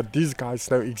get. But these guys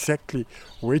know exactly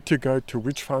where to go, to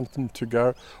which fountain to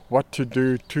go, what to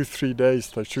do. 2-3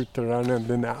 days, they shoot the rhino and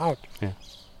then they're out. Yeah.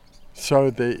 So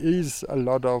there is a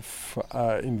lot of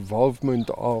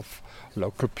involvement of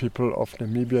local people of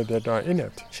Namibia that are in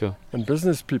it. Sure. And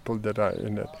business people that are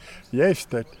in it. Yes,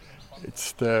 that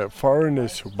it's the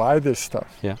foreigners who buy this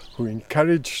stuff, who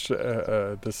encourage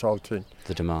this whole thing.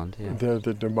 The demand,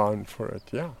 The demand for it,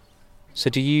 yeah.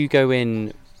 So do you go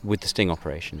in with the sting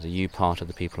operations? Are you part of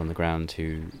the people on the ground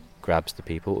who grabs the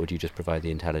people, or do you just provide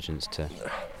the intelligence to...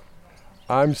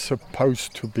 I'm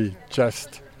supposed to be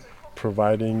just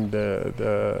providing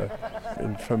the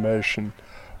information,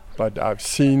 but I've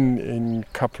seen in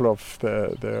a couple of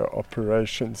the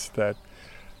operations that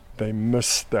they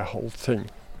miss the whole thing.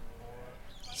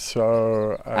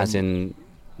 So, as in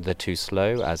they're too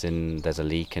slow, as in there's a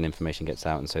leak and information gets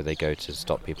out and so they go to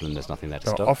stop people and there's nothing there to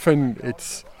stop? Often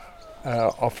it's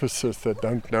officers that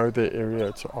don't know the area.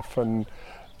 It's often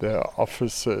the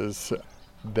officers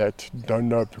that don't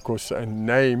know, because a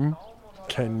name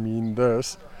can mean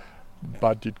this,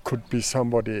 but it could be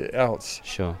somebody else.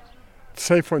 Sure.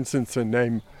 Say, for instance, a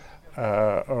name,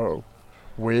 where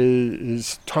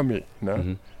is Tommy? No?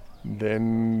 Mm-hmm.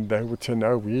 Then they would say,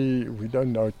 no, we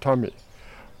don't know Tommy.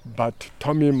 But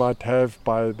Tommy might have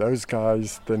by those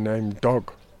guys the name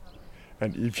Dog.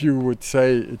 And if you would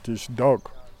say it is Dog,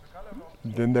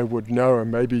 then they would know,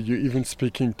 and maybe you're even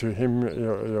speaking to him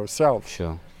yourself.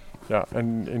 Sure. Yeah,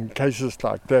 and in cases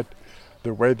like that,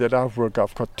 the way that I work,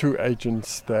 I've got 2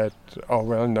 agents that are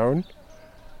well known,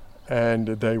 and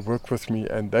they work with me,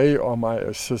 and they are my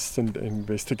assistant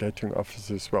investigating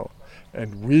officers as well.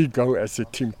 And we go as a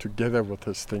team together with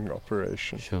the sting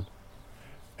operation. Sure.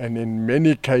 And in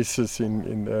many cases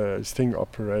in the sting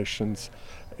operations,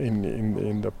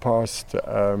 in the past,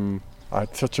 I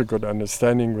had such a good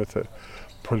understanding with a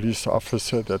police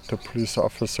officer that the police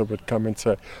officer would come and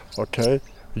say, okay,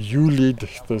 you lead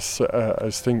this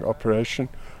sting operation,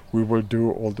 we will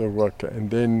do all the work.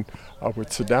 And then I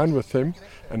would sit down with him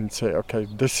and say, okay,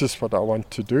 this is what I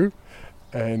want to do.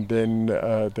 And then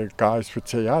the guys would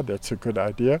say, yeah, that's a good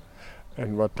idea.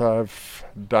 And what I've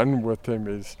done with them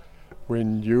is,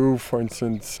 when you, for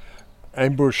instance,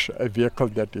 ambush a vehicle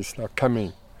that is not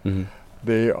coming, mm-hmm.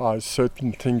 there are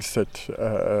certain things that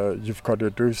you've got to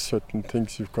do, certain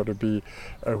things you've got to be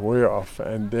aware of.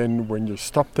 And then when you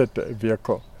stop that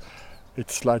vehicle,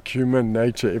 it's like human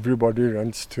nature. Everybody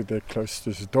runs to their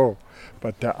closest door,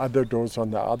 but the other doors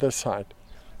on the other side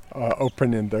are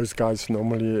open, and those guys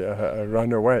normally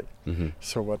run away. Mm-hmm.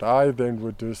 So what I then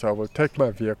would do is I will take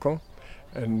my vehicle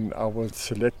and I will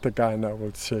select the guy and I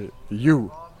will say,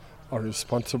 you are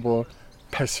responsible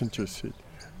passenger seat.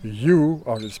 You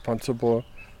are responsible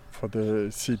for the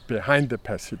seat behind the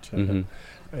passenger.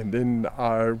 Mm-hmm. And then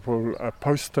I will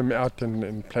post them out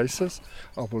in places.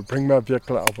 I will bring my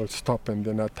vehicle, I will stop, and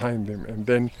then I time them. And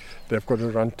then they've got to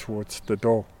run towards the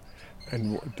door.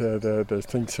 And the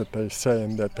things that they say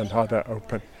and how they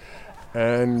open.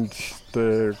 And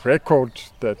the record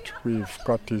that we've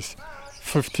got is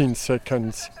 15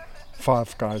 seconds,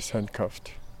 5 guys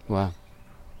handcuffed. Wow.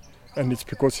 And it's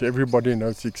because everybody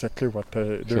knows exactly what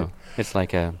they do. Sure. It's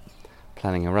like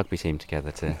planning a rugby team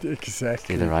together to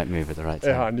exactly do the right move at the right time.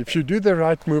 Yeah, and if you do the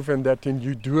right move and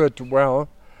you do it well,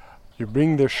 you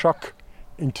bring the shock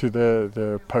into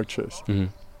the poachers. Mm-hmm.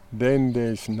 Then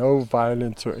there's no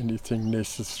violence or anything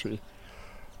necessary.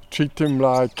 Treat them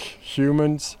like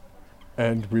humans,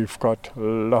 and we've got a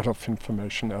lot of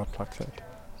information out like that.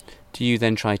 Do you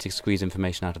then try to squeeze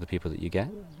information out of the people that you get?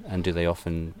 And do they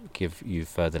often give you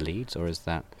further leads, or is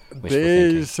that wishful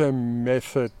thinking? There's a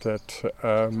method that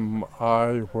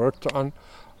I worked on.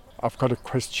 I've got a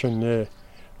questionnaire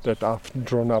that I've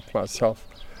drawn up myself.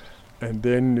 And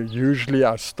then usually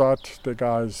I start the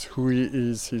guy's who he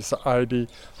is, his ID.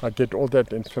 I get all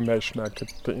that information. I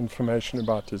get the information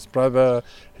about his brother,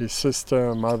 his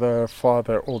sister, mother,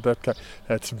 father, all that kind.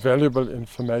 That's valuable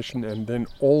information. And then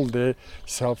all their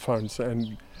cell phones.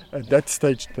 And at that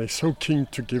stage, they're so keen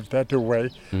to give that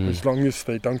away as long as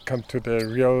they don't come to the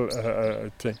real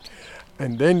thing.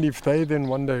 And then if they then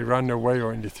one day run away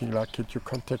or anything like it, you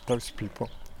contact those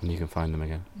people. And you can find them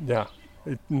again. Yeah.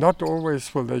 Not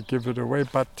always will they give it away,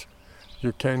 but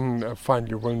you can find,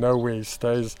 you will know where he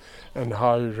stays and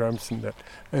how he roams and that.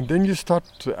 And then you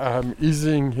start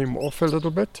easing him off a little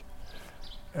bit.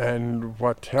 And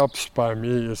what helps by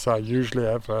me is I usually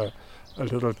have a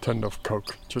little tin of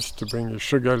Coke just to bring his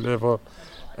sugar level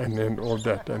and then all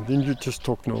that. And then you just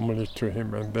talk normally to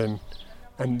him, and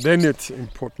then it's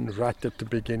important right at the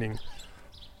beginning.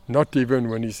 Not even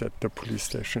when he's at the police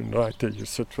station, right there you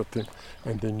sit with him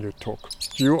and then you talk.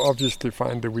 You obviously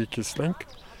find the weakest link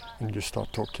and you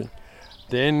start talking.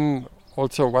 Then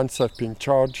also once they've been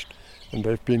charged and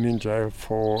they've been in jail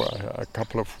for a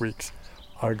couple of weeks,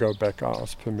 I go back, I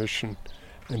ask permission,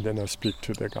 and then I speak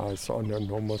to the guys on a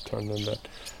normal tone and that.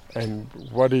 And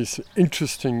what is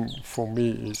interesting for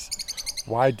me is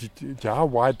why did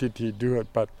he do it?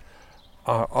 But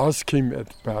I ask him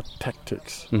about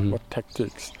tactics. What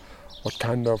tactics? What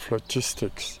kind of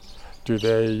logistics do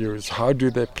they use? How do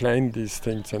they plan these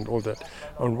things and all that?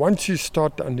 And once you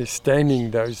start understanding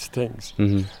those things,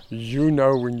 you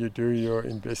know when you do your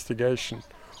investigation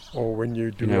or when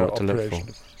you do your operation,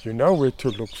 you know where to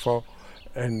look for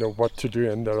and what to do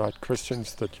and the right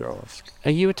questions that you ask.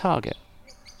 Are you a target?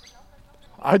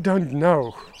 I don't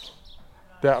know.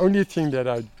 The only thing that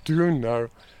I do know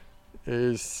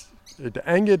is it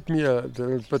angered me a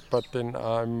little bit, but then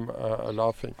I'm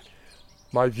laughing.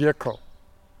 My vehicle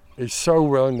is so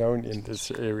well known in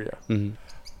this area.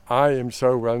 I am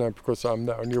so well known because I'm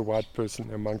the only white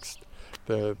person amongst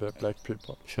the black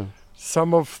people. Sure.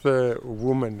 Some of the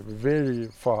women very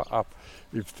far up,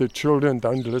 if the children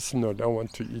don't listen or don't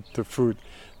want to eat the food,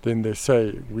 then they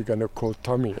say, we're going to call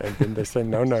Tommy. And then they say,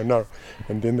 no.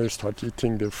 And then they start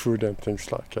eating the food and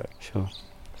things like that. Sure.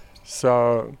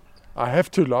 So I have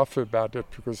to laugh about it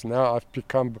because now I've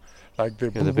become like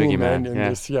the boo-boo man in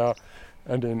this year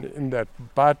and in that.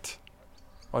 But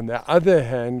on the other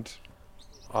hand,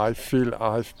 I feel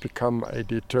I've become a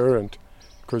deterrent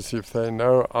because if they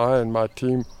know I and my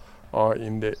team are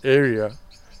in the area,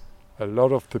 a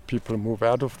lot of the people move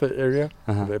out of the area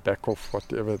and they back off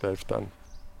whatever they've done.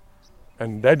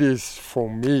 And that is, for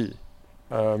me,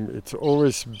 it's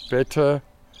always better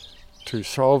to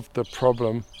solve the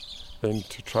problem than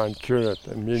to try and cure it.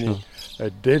 And meaning a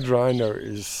dead rhino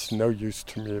is no use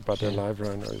to me, but a live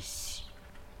rhino is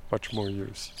much more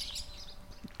use.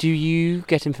 Do you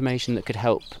get information that could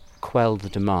help quell the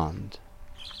demand?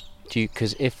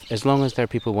 Because as long as there are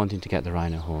people wanting to get the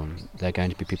rhino horn, there are going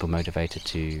to be people motivated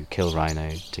to kill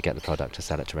rhino, to get the product, to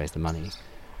sell it, to raise the money.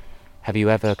 Have you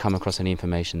ever come across any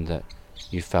information that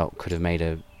you felt could have made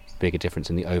a bigger difference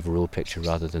in the overall picture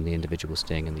rather than the individual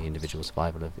sting and the individual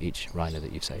survival of each rhino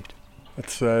that you've saved?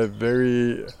 It's a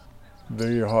very,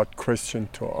 very hard question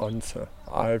to answer.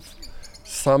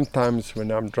 Sometimes when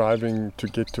I'm driving to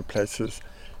get to places,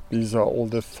 these are all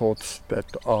the thoughts that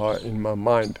are in my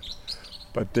mind.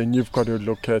 But then you've got to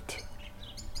look at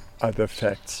other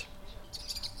facts.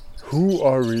 Who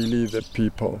are really the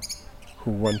people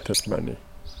who wanted money?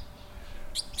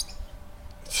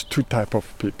 It's two types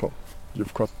of people.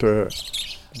 You've got the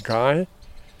guy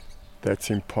that's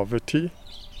in poverty.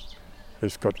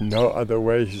 He's got no other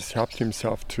way. He's helped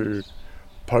himself to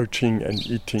poaching and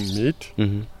eating meat.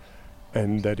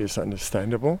 And that is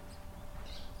understandable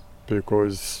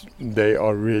because they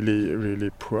are really, really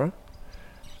poor.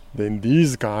 Then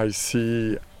these guys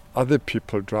see other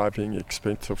people driving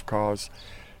expensive cars,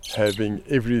 having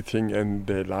everything, and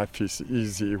their life is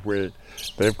easy where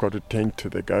they've got to tend to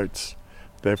the goats.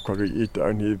 They've got to eat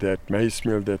only that maize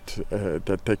meal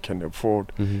that they can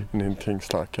afford, and then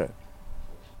things like that.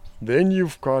 Then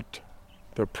you've got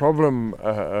the problem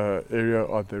area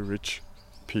of the rich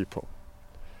people.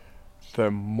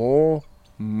 The more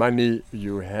money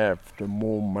you have, the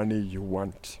more money you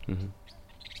want.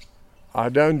 I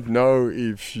don't know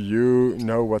if you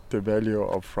know what the value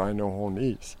of rhino horn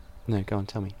is. No, go on,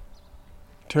 tell me.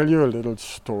 Tell you a little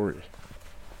story.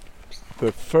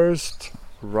 The first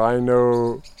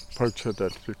rhino poacher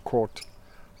that we caught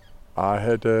I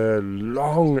had a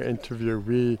long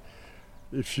interview.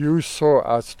 If you saw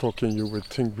us talking, you would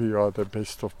think we are the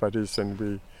best of buddies and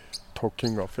we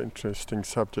talking of interesting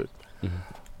subject. Mm-hmm.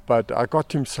 But I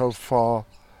got him so far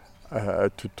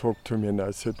to talk to me, and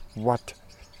I said, what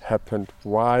happened?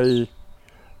 Why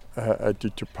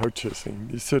did you poach this thing?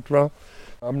 He said, well,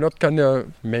 I'm not going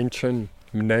to mention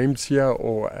names here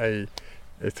or a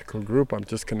ethical group. I'm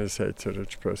just going to say it's a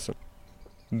rich person.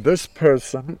 This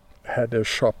person had a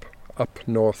shop up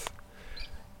north,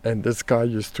 and this guy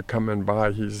used to come and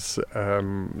buy his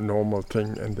normal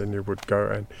thing, and then he would go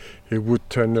and he would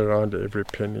turn around every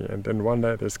penny. And then one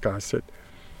day this guy said,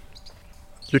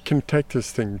 you can take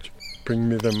this thing, bring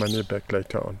me the money back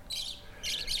later on.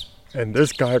 And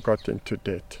this guy got into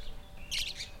debt.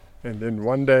 And then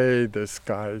one day this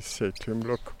guy said to him,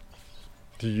 look,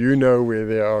 do you know where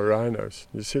there are rhinos?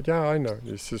 He said, yeah, I know.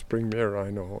 He says, bring me a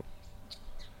rhino horn.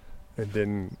 And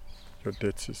then your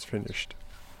debt is finished.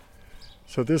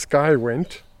 So this guy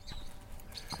went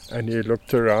and he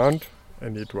looked around,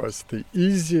 and it was the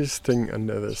easiest thing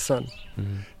under the sun.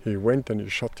 Mm-hmm. He went and he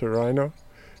shot the rhino,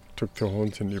 took the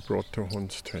horns, and he brought the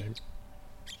horns to him.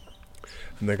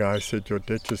 And the guy said, your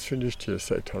debt is finished.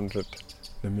 Here's 800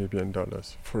 Namibian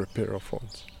dollars for a pair of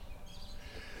horns.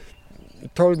 He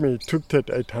told me he took that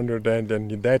 800 rand,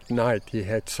 and that night he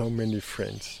had so many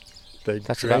friends.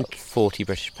 That's about 40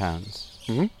 British pounds.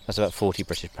 Hmm? That's about 40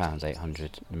 British pounds,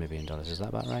 800 Namibian dollars. Is that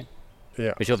about right?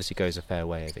 Yeah. Which obviously goes a fair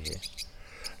way over here.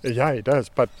 Yeah, it does.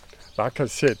 But like I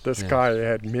said, this guy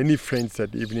had many friends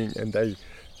that evening, and they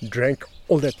drank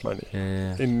all that money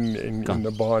in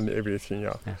the bar and everything.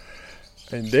 Yeah.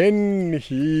 And then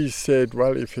he said,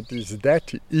 well, if it is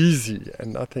that easy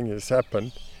and nothing has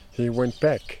happened, he went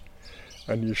back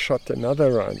and he shot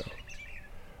another rhino.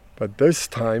 But this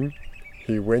time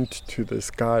he went to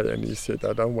this guy and he said,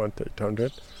 I don't want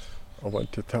 800, I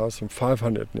want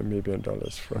 1,500 Namibian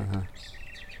dollars for it.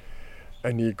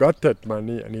 And he got that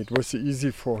money, and it was easy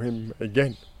for him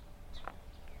again.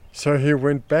 So he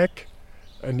went back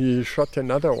and he shot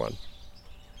another one.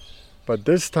 But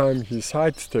this time he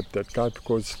sidestepped that guy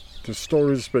because the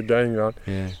stories were going on.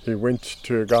 Yeah. He went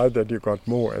to a guy that he got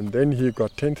more, and then he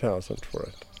got 10,000 for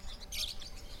it.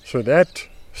 So that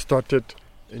started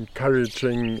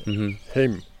encouraging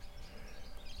him.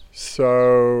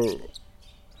 So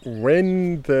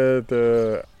when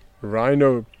the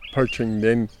rhino poaching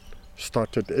then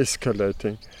started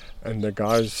escalating and the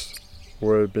guys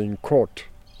were being caught,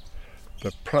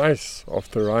 the price of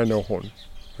the rhino horn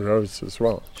rose as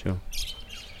well. Sure.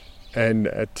 And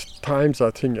at times,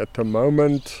 I think at the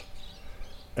moment,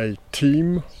 a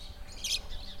team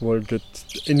will get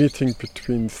anything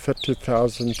between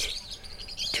 30,000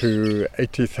 to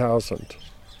 80,000,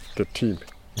 the team.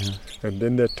 Yeah. And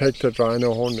then they take that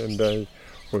rhino horn and they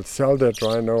will sell that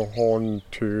rhino horn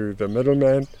to the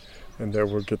middleman, and they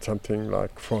will get something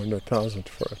like 400,000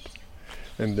 for it.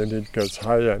 And then it goes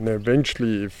higher, and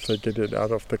eventually, if they get it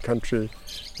out of the country,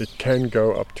 it can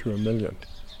go up to 1 million.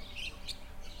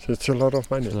 So it's a lot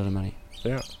of money. It's a lot of money.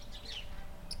 Yeah.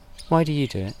 Why do you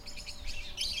do it?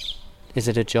 Is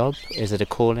it a job? Is it a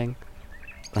calling?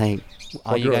 Like,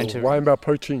 are you going to... Why am I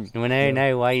poaching? No,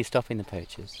 why are you stopping the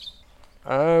poachers?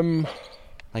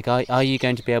 Like, are you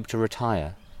going to be able to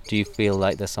retire? Do you feel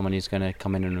like there's someone who's going to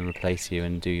come in and replace you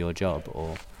and do your job,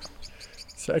 or...?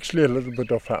 It's actually a little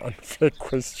bit of an unfair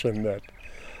question that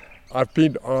I've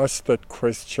been asked that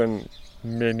question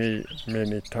many,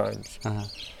 many times. Uh-huh.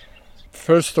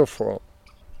 First of all,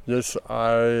 yes,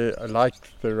 I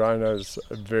like the rhinos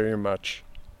very much.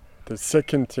 The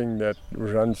second thing that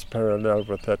runs parallel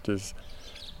with that is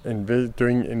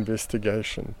doing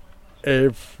investigation.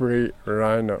 Every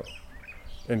rhino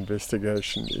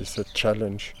investigation is a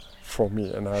challenge for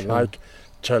me, and I like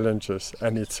challenges,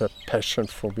 and it's a passion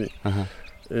for me. Uh-huh.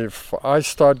 If I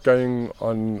start going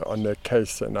on a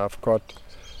case and I've got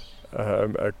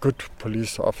a good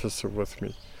police officer with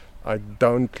me, I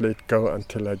don't let go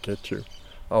until I get you.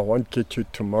 I won't get you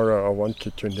tomorrow, I won't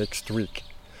get you next week,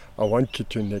 I won't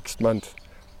get you next month,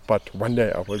 but one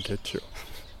day I will get you.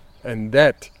 And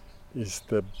that is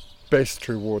the best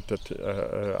reward that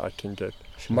I can get.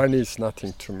 Sure. Money is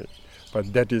nothing to me,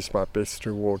 but that is my best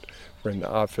reward. When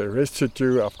I've arrested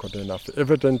you, I've got enough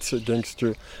evidence against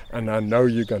you, and I know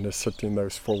you're going to sit in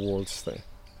those 4 walls there.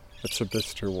 It's the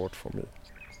best reward for me.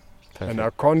 Perfect. And I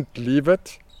can't leave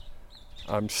it.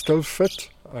 I'm still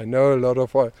fit. I know a lot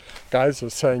of guys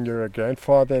are saying you're a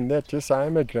grandfather and that. Yes, I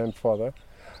am a grandfather,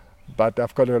 but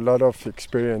I've got a lot of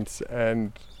experience,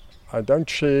 and I don't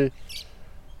share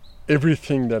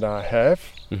everything that I have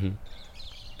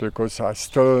because I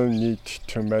still need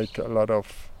to make a lot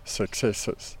of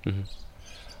successes. Mm-hmm.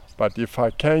 But if I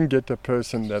can get a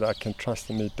person that I can trust,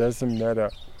 and it doesn't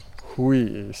matter who he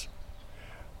is,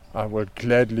 I will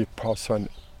gladly pass on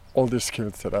all the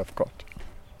skills that I've got.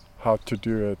 How to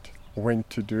do it, when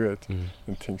to do it,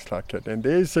 and things like that. And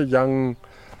there's a young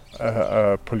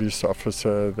police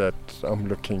officer that I'm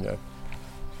looking at.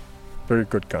 Very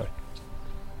good guy.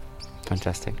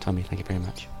 Fantastic. Tommy, thank you very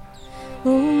much.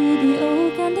 Oh, the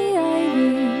oak and the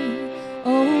ivy.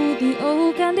 Oh, the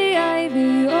oak and the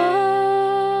ivy. Oh.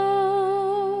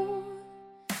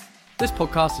 This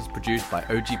podcast is produced by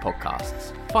OG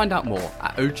Podcasts. Find out more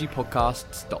at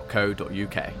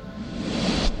ogpodcasts.co.uk.